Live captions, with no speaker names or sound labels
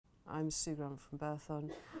I'm Sue Grant from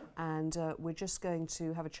Berthon, and we're just going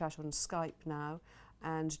to have a chat on Skype now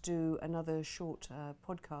and do another short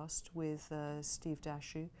podcast with Steve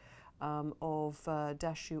Dashew of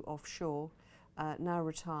Dashew Offshore, now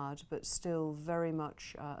retired but still very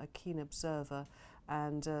much a keen observer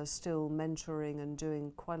and still mentoring and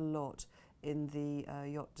doing quite a lot in the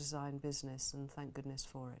yacht design business, and thank goodness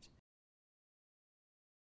for it.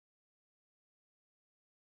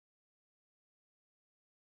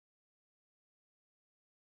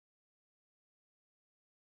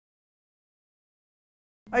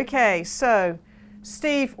 Okay, so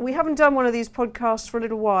Steve, we haven't done one of these podcasts for a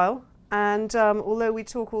little while, and although we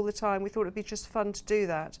talk all the time, we thought it'd be just fun to do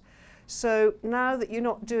that. So now that you're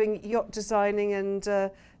not doing yacht designing and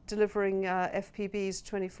delivering FPBs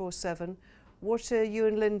 24/7, what are you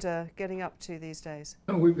and Linda getting up to these days?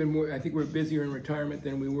 I think we're busier in retirement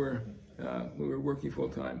than we were working full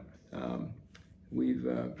time. We've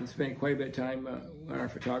been spending quite a bit of time on our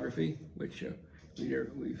photography, which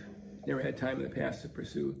we've never had time in the past to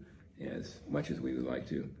pursue as much as we would like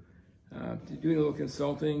to. Doing a little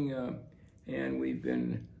consulting, and we've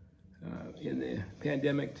been in the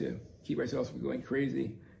pandemic to keep ourselves from going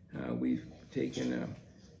crazy. We've taken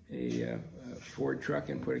a Ford truck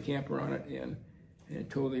and put a camper on it and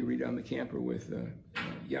totally redone the camper with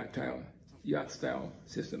yacht style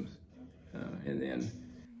systems, and then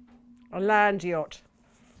a land yacht.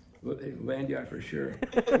 Land yacht for sure.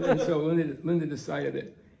 And so Linda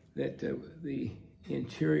decided that the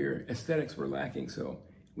interior aesthetics were lacking, so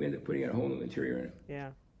we ended up putting a whole new interior in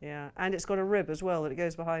it. Yeah, and it's got a rib as well that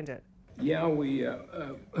goes behind it. Yeah, we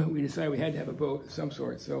decided we had to have a boat of some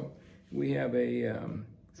sort, so we have a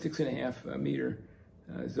 6.5 meter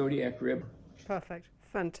Zodiac rib. Perfect,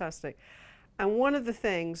 fantastic. And one of the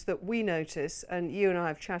things that we notice, and you and I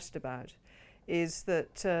have chatted about, is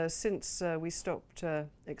that since we stopped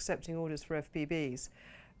accepting orders for FPBs,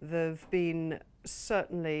 there've been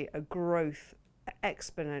certainly a growth,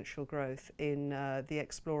 exponential growth in the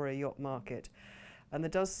Explorer yacht market, and there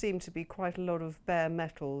does seem to be quite a lot of bare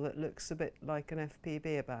metal that looks a bit like an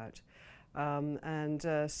FPB about,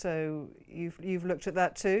 so you've looked at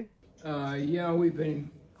that too? Yeah, we've been,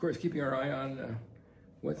 of course, keeping our eye on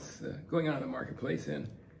what's going on in the marketplace, and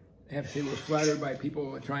I have to say we're flattered by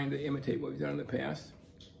people trying to imitate what we've done in the past.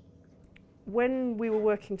 When we were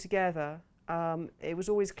working together, it was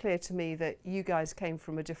always clear to me that you guys came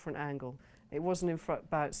from a different angle. It wasn't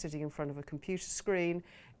about sitting in front of a computer screen.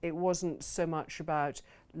 It wasn't so much about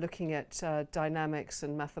looking at dynamics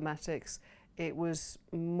and mathematics. It was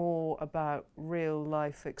more about real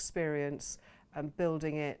life experience and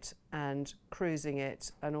building it and cruising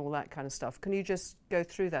it and all that kind of stuff. Can you just go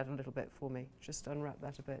through that a little bit for me? Just unwrap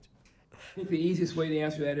that a bit. I think the easiest way to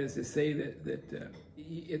answer that is to say that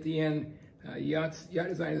at the end, yacht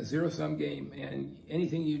design is a zero-sum game, and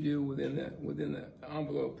anything you do within the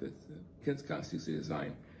envelope that constitutes the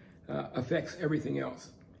design affects everything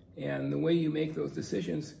else. And the way you make those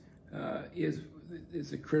decisions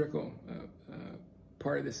is a critical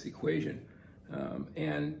part of this equation.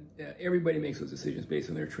 And everybody makes those decisions based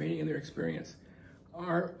on their training and their experience.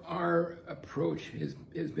 Our approach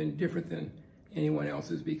has been different than anyone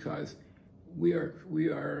else's because we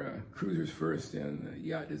are cruisers first and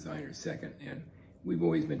yacht designers second, and we've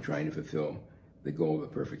always been trying to fulfill the goal of the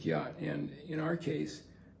perfect yacht. And in our case,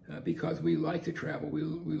 because we like to travel, we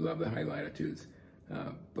love the high latitudes,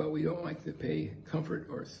 but we don't like to pay comfort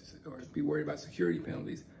or be worried about security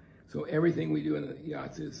penalties. So everything we do in the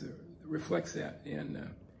yachts reflects that, and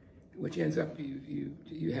which ends up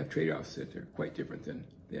you have trade-offs that are quite different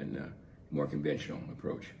than more conventional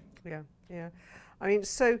approach. Yeah. I mean,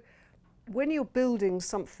 so when you're building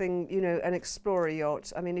something, an Explorer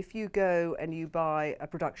yacht, I mean, if you go and you buy a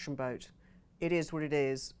production boat, it is what it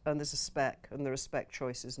is, and there's a spec, and there are spec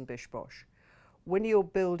choices and bish bosh. When you're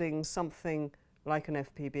building something like an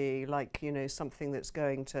FPB, like, something that's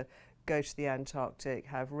going to go to the Antarctic,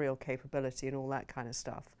 have real capability and all that kind of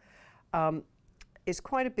stuff, it's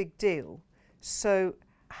quite a big deal. So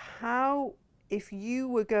how, if you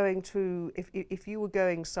were going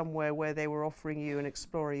somewhere where they were offering you an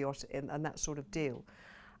Explorer yacht and that sort of deal,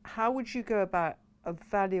 how would you go about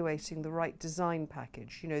evaluating the right design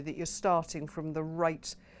package? That you're starting from the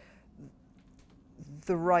right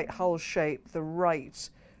hull shape, the right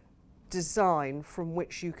design from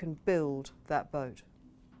which you can build that boat?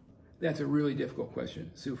 That's a really difficult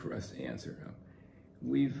question, Sue, for us to answer.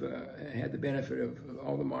 We've had the benefit of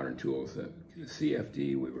all the modern tools.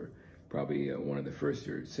 CFD, we were probably one of the first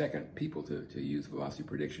or second people to use velocity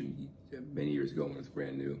prediction many years ago when it was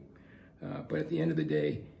brand new. But at the end of the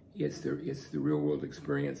day, it's the real world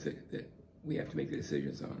experience that we have to make the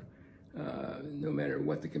decisions on. no matter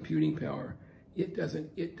what the computing power, it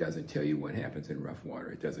doesn't tell you what happens in rough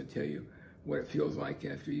water. It doesn't tell you what it feels like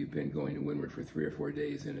after you've been going to windward for 3 or 4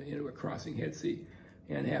 days into a crossing head sea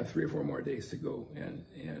and have 3 or 4 more days to go, and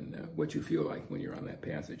what you feel like when you're on that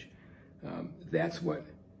passage. That's what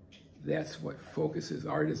focuses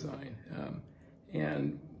our design.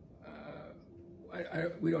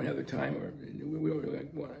 We don't have the time, or we don't really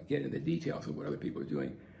want to get into the details of what other people are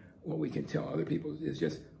doing. What we can tell other people is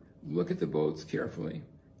just look at the boats carefully,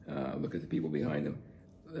 look at the people behind them.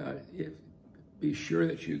 Be sure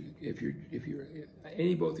that if you're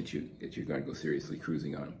any boat that you're going to go seriously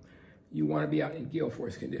cruising on, you want to be out in gale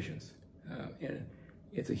force conditions, and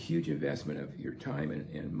it's a huge investment of your time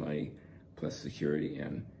and money plus security.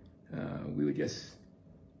 And we just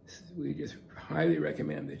highly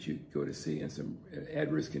recommend that you go to sea in some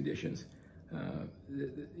adverse conditions.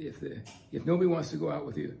 If nobody wants to go out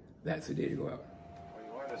with you, that's the day to go out. When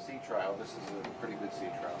you want a sea trial, this is a pretty good sea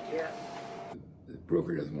trial. Yeah. The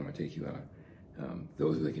broker doesn't want to take you out.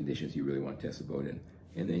 Those are the conditions you really want to test the boat in,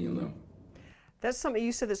 and then you'll know. That's something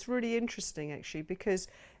you said that's really interesting, actually, because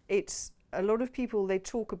it's a lot of people, they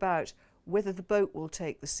talk about whether the boat will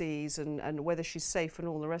take the seas and whether she's safe and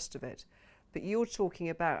all the rest of it. But you're talking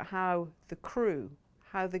about how the crew,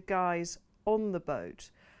 how the guys on the boat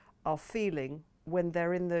are feeling when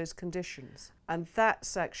they're in those conditions. And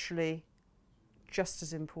that's actually just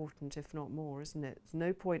as important, if not more, isn't it? There's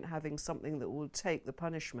no point having something that will take the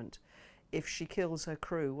punishment if she kills her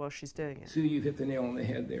crew while she's doing it. Sue, you've hit the nail on the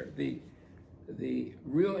head there. The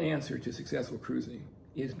real answer to successful cruising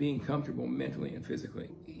is being comfortable mentally and physically.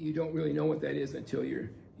 You don't really know what that is until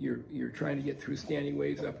you're trying to get through standing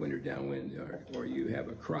waves upwind or downwind, or you have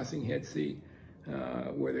a crossing head sea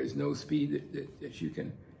where there's no speed that you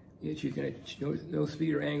can no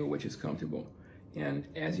speed or angle which is comfortable. And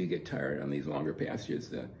as you get tired on these longer passages,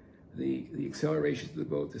 the accelerations of the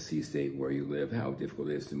boat, the sea state, where you live, how difficult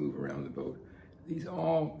it is to move around the boat, these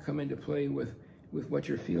all come into play with what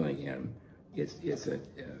you're feeling. And it's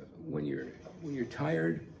when you're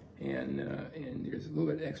tired and there's a little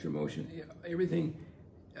bit of extra motion, everything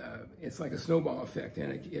it's like a snowball effect,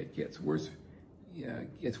 and it gets worse.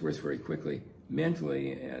 Gets worse very quickly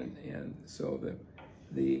mentally, and so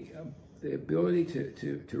the ability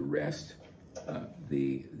to rest,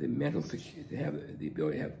 the mental to have the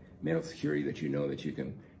ability to have mental security that you know that you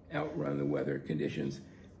can outrun the weather conditions,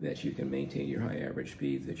 that you can maintain your high average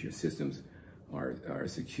speeds, that your systems are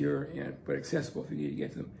secure but accessible if you need to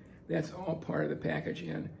get to them. That's all part of the package.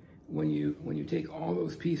 And when you take all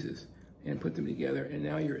those pieces and put them together, and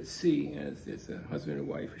now you're at sea, and it's a husband and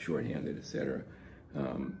wife, shorthanded, etc.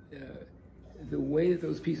 The way that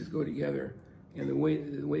those pieces go together, and the way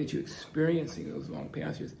that you're experiencing those long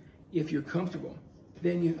passages, if you're comfortable,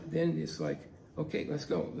 then it's like, okay, let's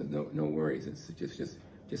go. No worries. It's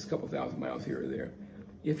just a couple thousand miles here or there.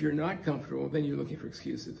 If you're not comfortable, then you're looking for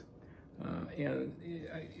excuses. And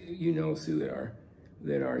you know, Sue,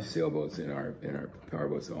 that our sailboats and our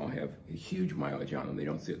powerboats all have a huge mileage on them. They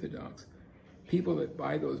don't sit at the docks. People that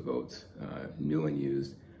buy those boats, new and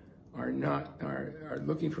used, are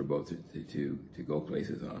looking for boats to go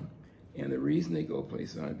places on. And the reason they go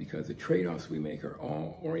places on is because the trade-offs we make are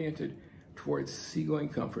all oriented towards seagoing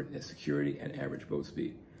comfort and security and average boat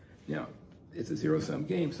speed. Now, it's a zero-sum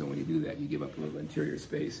game, so when you do that, you give up a little interior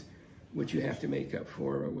space, which you have to make up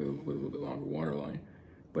for with a little bit longer waterline.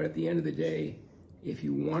 But at the end of the day, if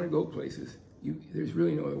you want to go places, there's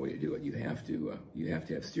really no other way to do it. You have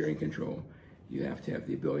to have steering control. You have to have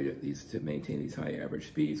the ability to maintain these high average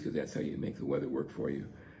speeds, because that's how you make the weather work for you.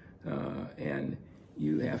 And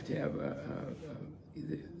you have to have a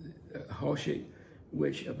hull shape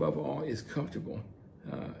which, above all, is comfortable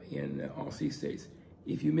in all sea states.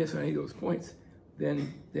 If you miss any of those points,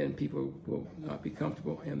 then people will not be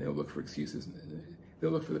comfortable, and they'll look for excuses.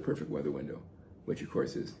 They'll look for the perfect weather window, which, of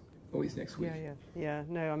course, is always next week. Yeah.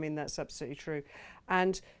 No, I mean, that's absolutely true.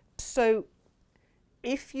 And so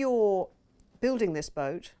if you're building this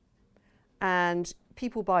boat, and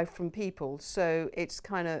people buy from people, so it's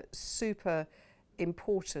kind of super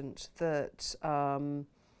important that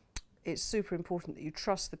you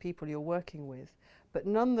trust the people you're working with. But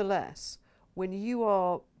nonetheless, when you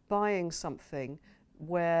are buying something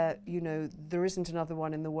where, you know, there isn't another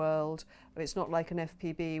one in the world, it's not like an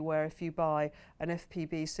FPB where if you buy an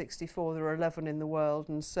FPB 64, there are 11 in the world,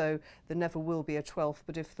 and so there never will be a 12th,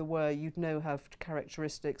 but if there were, you'd know have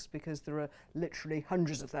characteristics, because there are literally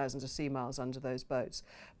hundreds of thousands of sea miles under those boats.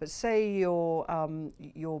 But say you're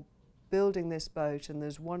building this boat and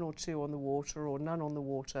there's one or two on the water or none on the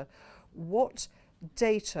water, what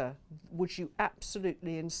data would you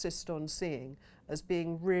absolutely insist on seeing as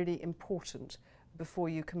being really important before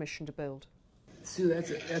you commissioned a build? Sue,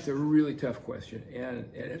 that's a really tough question, and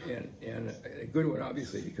a good one,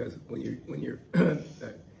 obviously, because when you're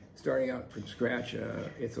starting out from scratch,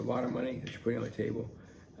 it's a lot of money that you're putting on the table,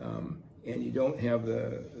 and you don't have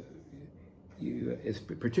it's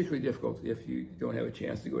particularly difficult if you don't have a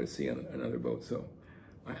chance to go to sea on another boat. So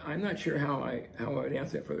I'm not sure how I would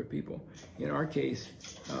answer that for other people. In our case,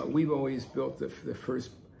 we've always built the first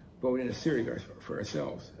boat in a series for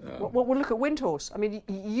ourselves. Well, look at Windhorse. I mean,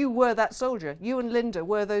 you were that soldier. You and Linda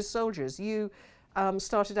were those soldiers. You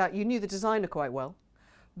started out, you knew the designer quite well,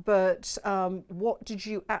 but what did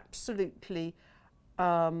you absolutely,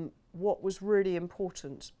 what was really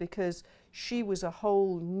important? Because she was a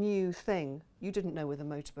whole new thing. You didn't know whether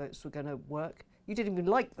motorboats were going to work. You didn't even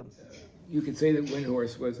like them. You could say that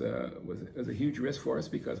Windhorse was a huge risk for us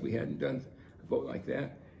because we hadn't done a boat like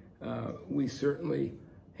that. We certainly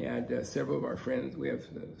had several of our friends. We have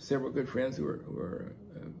several good friends who are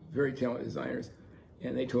very talented designers,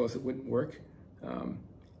 and they told us it wouldn't work.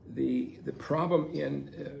 The problem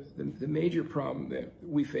the major problem that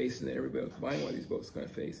we face and that everybody buying one of these boats is going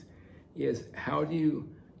to face is how do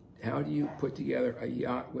you put together a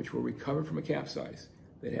yacht which will recover from a capsize,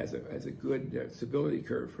 that has a good stability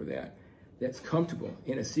curve for that, that's comfortable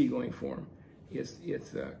in a seagoing form. It's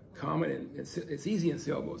common and it's easy in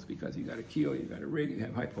sailboats because you got a keel, you got a rig, you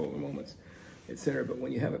have high polar moments, etc. But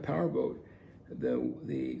when you have a powerboat,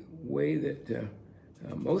 the way that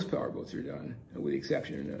most powerboats are done, with the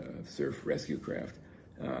exception of surf rescue craft,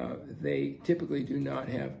 they typically do not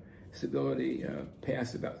have stability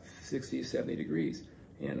past about 60 to 70 degrees.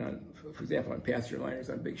 And for example, on passenger liners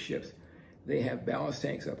on big ships, they have ballast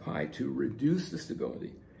tanks up high to reduce the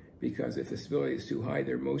stability, because if the stability is too high,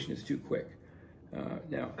 their motion is too quick.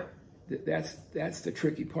 Now, that's the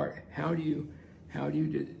tricky part. How do you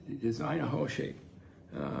design a hull shape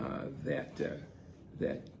that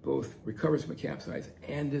both recovers from a capsize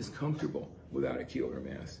and is comfortable without a keel or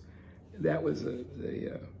mast? That was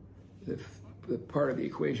the part of the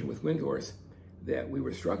equation with Windhorse that we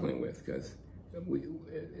were struggling with, because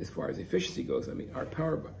as far as efficiency goes, I mean,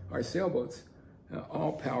 our sailboats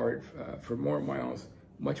all powered for more miles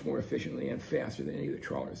much more efficiently and faster than any of the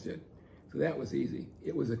trawlers did. So that was easy.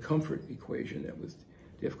 It was a comfort equation that was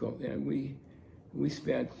difficult, and we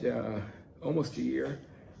spent almost a year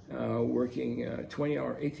working 18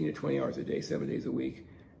 to 20 hours a day, 7 days a week,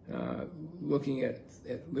 looking at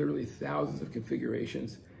literally thousands of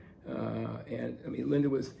configurations. And I mean, Linda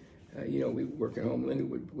was, we work at home. Linda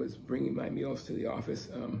was bringing my meals to the office.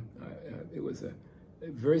 It was a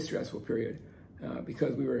very stressful period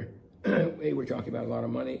because we were, A, we're talking about a lot of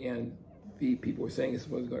money, and B, people were saying this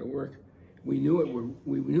wasn't going to work. We knew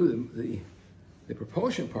we knew the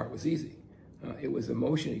propulsion part was easy. It was a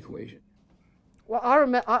motion equation. Well,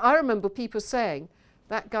 I remember people saying,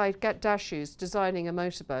 that guy Dashew's designing a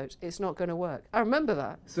motorboat, it's not going to work. I remember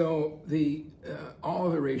that. So all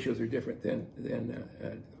of the ratios are different than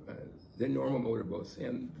normal motorboats,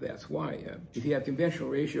 and that's why. If you have conventional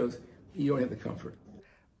ratios, you don't have the comfort.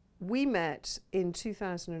 We met in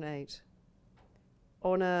 2008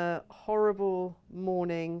 on a horrible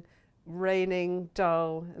morning, raining,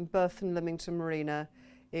 dull, in Berthon Lymington Marina.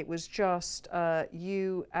 It was just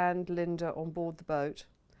you and Linda on board the boat.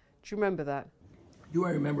 Do you remember that? Do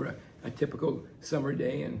I remember a typical summer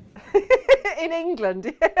day in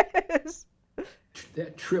England? Yes.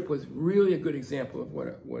 That trip was really a good example of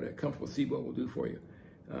what a comfortable seaboat will do for you.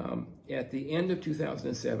 At the end of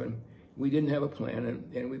 2007, we didn't have a plan,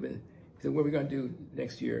 and we said, what are we going to do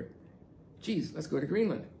next year? Geez, let's go to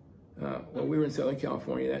Greenland. Well, we were in Southern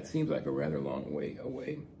California. That seems like a rather long way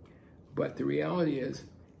away. But the reality is,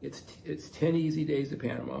 it's 10 easy days to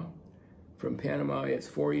Panama. From Panama, it's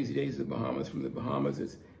 4 easy days to the Bahamas. From the Bahamas,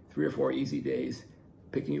 it's 3 or 4 easy days,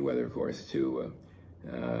 picking your weather, of course, to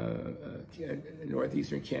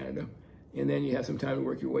northeastern Canada. And then you have some time to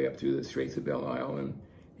work your way up through the Straits of Belle Isle,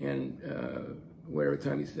 and whatever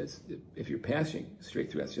time you said, if you're passing straight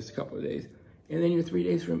through, that's just a couple of days. And then you're 3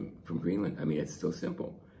 days from Greenland. I mean, it's so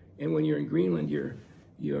simple. And when you're in Greenland, you're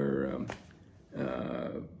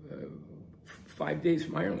 5 days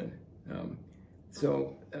from Ireland.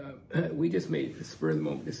 So we just made a spur of the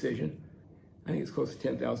moment decision. I think it's close to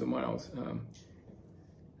 10,000 miles.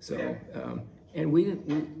 And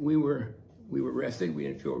we were rested. We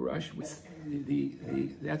didn't feel rushed.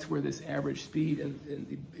 That's where this average speed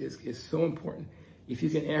is so important. If you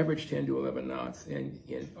can average 10 to 11 knots and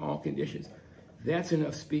in all conditions, that's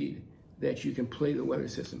enough speed that you can play the weather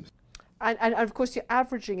systems. And of course, you're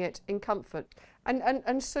averaging it in comfort.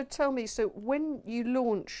 And so tell me, so when you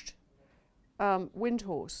launched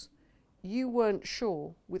Windhorse, you weren't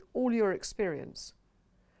sure, with all your experience,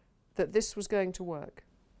 that this was going to work.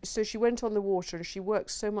 So she went on the water and she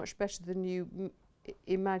worked so much better than you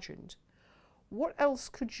imagined. What else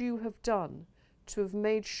could you have done to have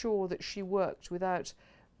made sure that she worked without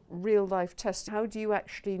real-life testing? How do you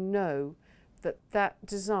actually know that that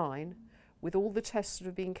design, with all the tests that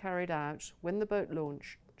have been carried out, when the boat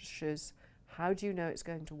launches, how do you know it's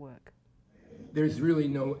going to work? There's really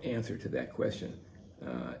no answer to that question.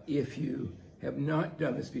 If you have not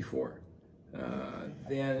done this before,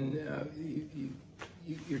 then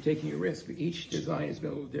you're taking a risk. Each design has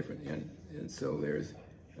been a little different, and so there's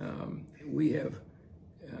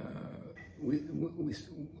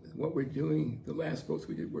what we're doing. The last boats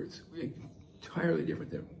we did were entirely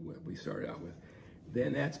different than what we started out with.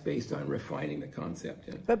 Then that's based on refining the concept.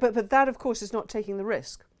 But that, of course, is not taking the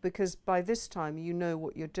risk, because by this time you know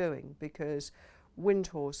what you're doing, because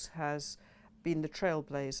Windhorse has been the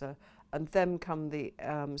trailblazer, and then come the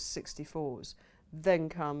 64s, then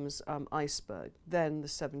comes Iceberg, then the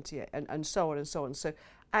 78, and so on and so on. So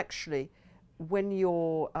actually, when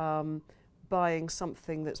you're buying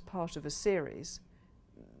something that's part of a series,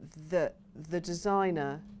 the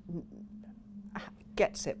designer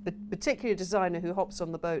gets it, but particularly a designer who hops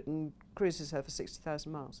on the boat and cruises her for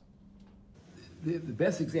 60,000 miles. The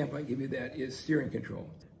best example I can give you that is steering control.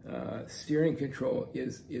 Steering control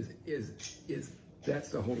is that's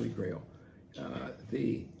the holy grail.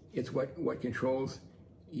 It's what controls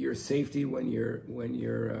your safety when you're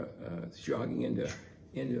jogging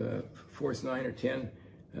into a force 9 or 10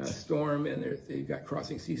 storm, and you've got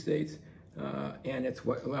crossing sea states, and it's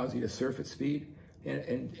what allows you to surf at speed,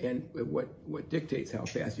 and what dictates how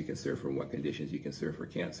fast you can surf or what conditions you can surf or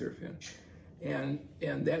can't surf in,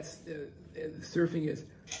 and that's surfing is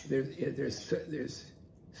there's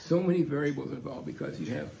so many variables involved, because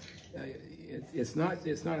you have it's not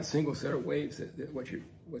a single set of waves.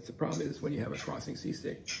 What's the problem is when you have a crossing sea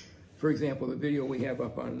state. For example, the video we have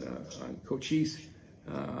up on Cochise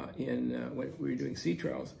when we were doing sea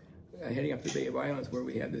trials, heading up the Bay of Islands, where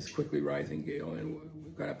we had this quickly rising gale, and we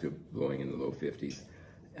got up to blowing in the low 50s.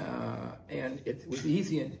 And it was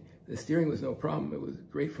easy, and the steering was no problem. It was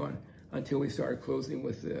great fun until we started closing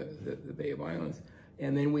with the Bay of Islands.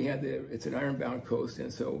 And then we had it's an iron-bound coast,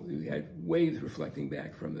 and so we had waves reflecting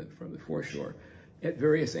back from the foreshore at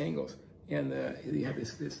various angles. And you have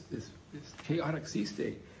this chaotic sea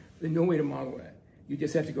state. There's no way to model that. You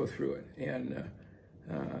just have to go through it. And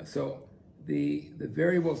so the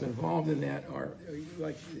variables involved in that are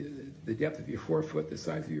like the depth of your forefoot, the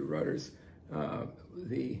size of your rudders,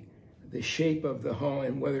 the shape of the hull,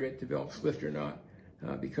 and whether it develops lift or not.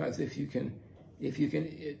 Because it's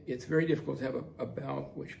very difficult to have a bow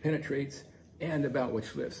which penetrates and a bow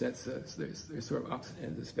which lifts. There's sort of opposite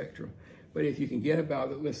ends of the spectrum. But if you can get a bow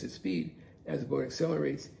that lifts at speed, as the boat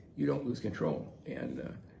accelerates, you don't lose control. And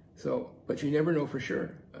but you never know for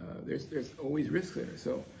sure. There's always risk there.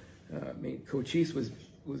 So, I mean, Cochise was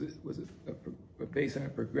based on a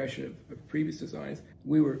progression of previous designs.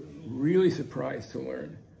 We were really surprised to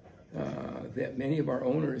learn that many of our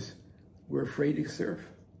owners were afraid to surf,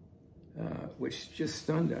 which just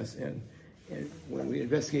stunned us. And when we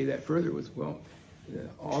investigated that further, it was, well,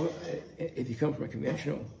 if you come from a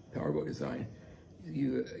conventional powerboat design,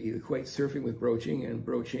 you equate surfing with broaching, and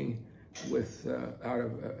broaching with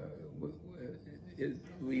it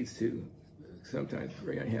leads to sometimes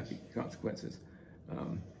very unhappy consequences.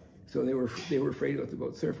 So they were afraid to let the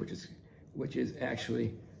boat surf, which is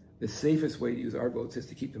actually the safest way to use our boats, is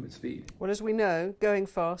to keep them at speed. Well, as we know, going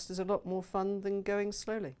fast is a lot more fun than going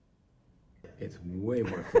slowly. It's way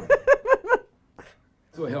more fun.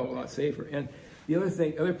 It's a hell of a lot safer. And the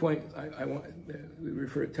other point I want,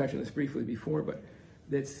 we touched on this briefly before, but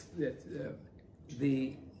and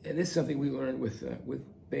this is something we learned with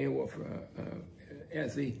Beowulf,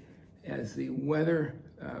 as the weather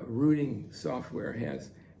routing software has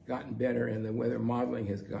gotten better and the weather modeling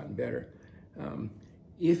has gotten better.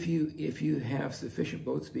 If you have sufficient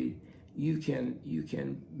boat speed, you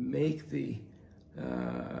can make the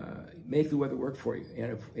weather work for you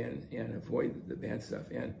and avoid the bad stuff.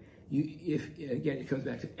 And again, it comes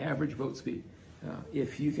back to average boat speed.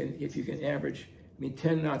 If you can average,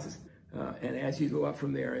 10 knots, and as you go up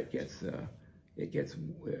from there, you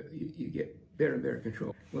get better and better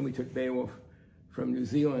control. When we took Beowulf from New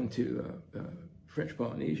Zealand to French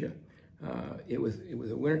Polynesia, it was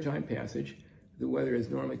a wintertime passage. The weather is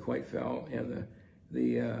normally quite foul, and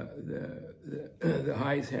the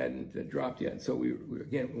highs hadn't dropped yet. So we were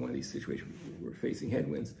again in one of these situations. We were facing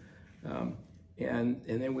headwinds, and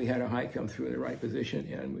then we had a high come through in the right position,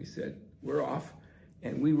 and we said, we're off.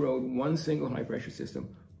 And we rode one single high pressure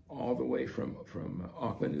system all the way from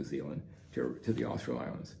Auckland, New Zealand to the Austral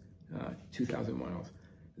Islands, 2,000 miles.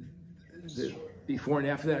 Before and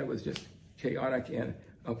after that, it was just chaotic and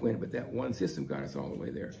upwind, but that one system got us all the way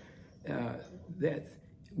there.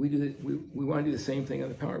 We want to do the same thing on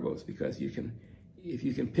the powerboats, because if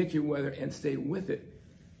you can pick your weather and stay with it,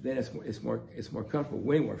 then it's more comfortable,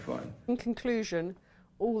 way more fun. In conclusion,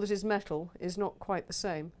 all that is metal is not quite the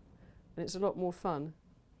same, and it's a lot more fun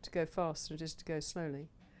to go fast than it is to go slowly,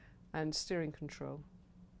 and steering control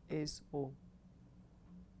is all.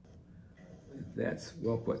 That's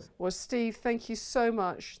well put. Well, Steve, thank you so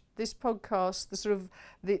much. This podcast,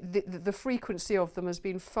 the frequency of them has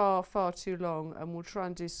been far, far too long, and we'll try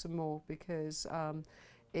and do some more, because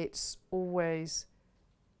it's always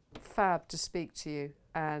fab to speak to you,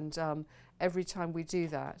 and every time we do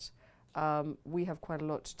that, we have quite a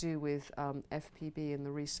lot to do with FPB and the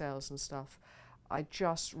resales and stuff. I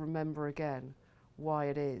just remember again why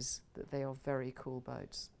it is that they are very cool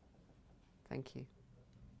boats. Thank you.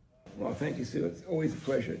 Well, thank you, Sue. It's always a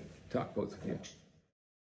pleasure to talk boats with you.